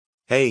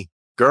Hey,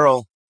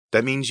 girl,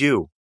 that means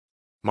you.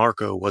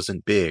 Marco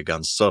wasn't big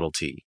on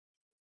subtlety.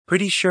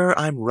 Pretty sure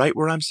I'm right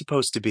where I'm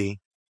supposed to be.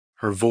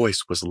 Her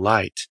voice was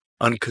light,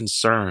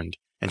 unconcerned,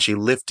 and she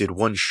lifted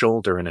one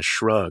shoulder in a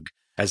shrug,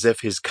 as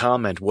if his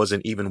comment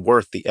wasn't even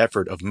worth the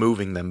effort of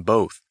moving them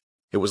both.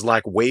 It was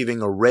like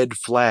waving a red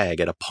flag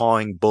at a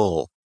pawing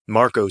bull.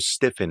 Marco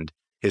stiffened,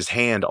 his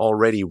hand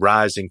already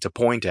rising to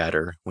point at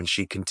her when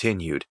she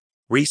continued.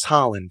 Reese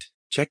Holland,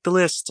 check the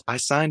list. I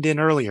signed in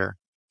earlier.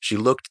 She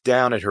looked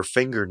down at her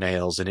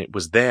fingernails, and it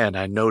was then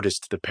I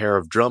noticed the pair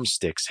of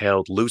drumsticks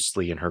held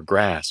loosely in her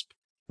grasp.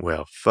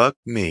 Well, fuck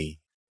me.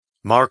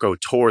 Marco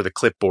tore the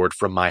clipboard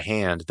from my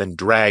hand, then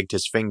dragged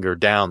his finger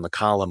down the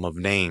column of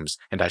names,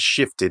 and I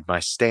shifted my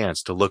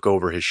stance to look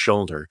over his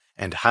shoulder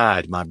and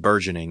hide my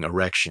burgeoning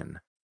erection.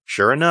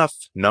 Sure enough,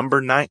 number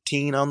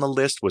 19 on the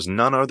list was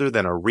none other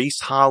than a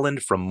Reese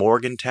Holland from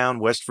Morgantown,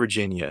 West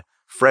Virginia,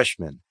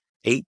 freshman,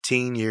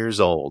 18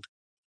 years old.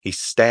 He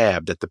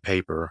stabbed at the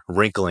paper,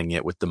 wrinkling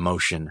it with the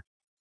motion.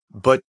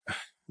 But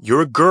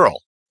you're a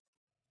girl.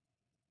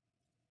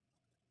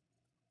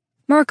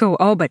 Marco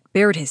all but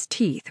bared his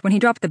teeth when he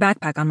dropped the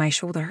backpack on my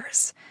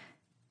shoulders.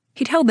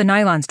 He'd held the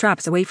nylon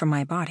straps away from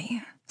my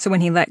body, so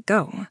when he let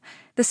go,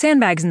 the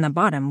sandbags in the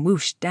bottom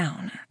whooshed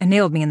down and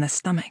nailed me in the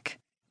stomach,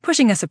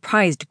 pushing a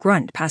surprised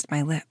grunt past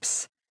my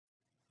lips.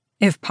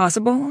 If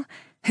possible,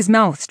 his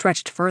mouth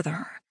stretched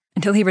further,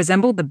 until he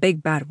resembled the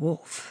big bad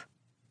wolf.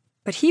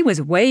 But he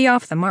was way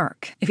off the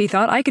mark if he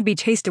thought I could be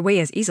chased away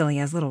as easily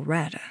as Little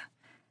Red.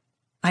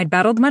 I'd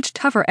battled much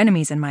tougher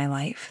enemies in my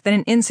life than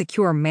an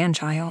insecure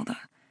man-child.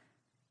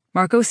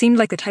 Marco seemed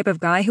like the type of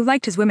guy who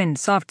liked his women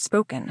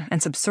soft-spoken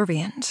and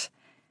subservient,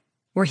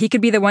 where he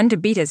could be the one to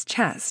beat his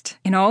chest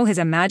in all his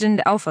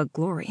imagined alpha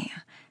glory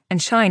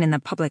and shine in the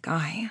public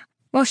eye,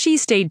 while she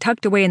stayed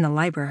tucked away in the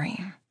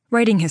library,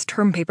 writing his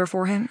term paper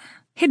for him,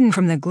 hidden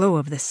from the glow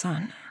of the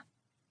sun.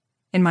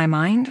 In my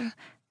mind,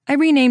 I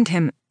renamed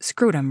him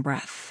Scrotum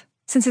Breath,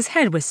 since his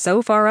head was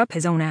so far up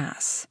his own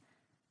ass.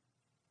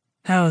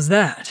 How's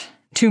that?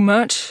 Too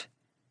much?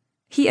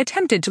 He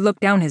attempted to look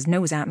down his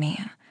nose at me,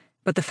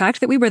 but the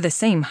fact that we were the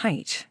same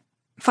height,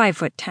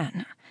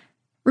 5'10",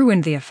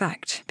 ruined the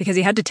effect because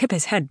he had to tip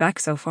his head back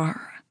so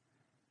far.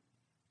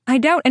 I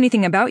doubt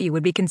anything about you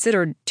would be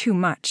considered too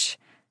much,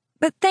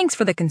 but thanks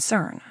for the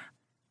concern.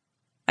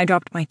 I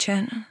dropped my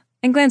chin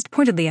and glanced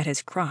pointedly at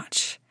his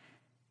crotch.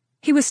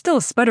 He was still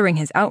sputtering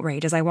his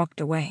outrage as I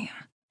walked away,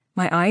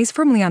 my eyes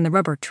firmly on the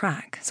rubber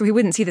track so he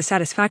wouldn't see the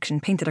satisfaction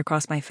painted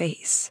across my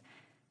face.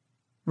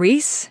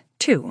 Reese,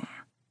 2.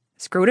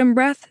 Scrotum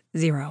Breath,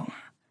 0.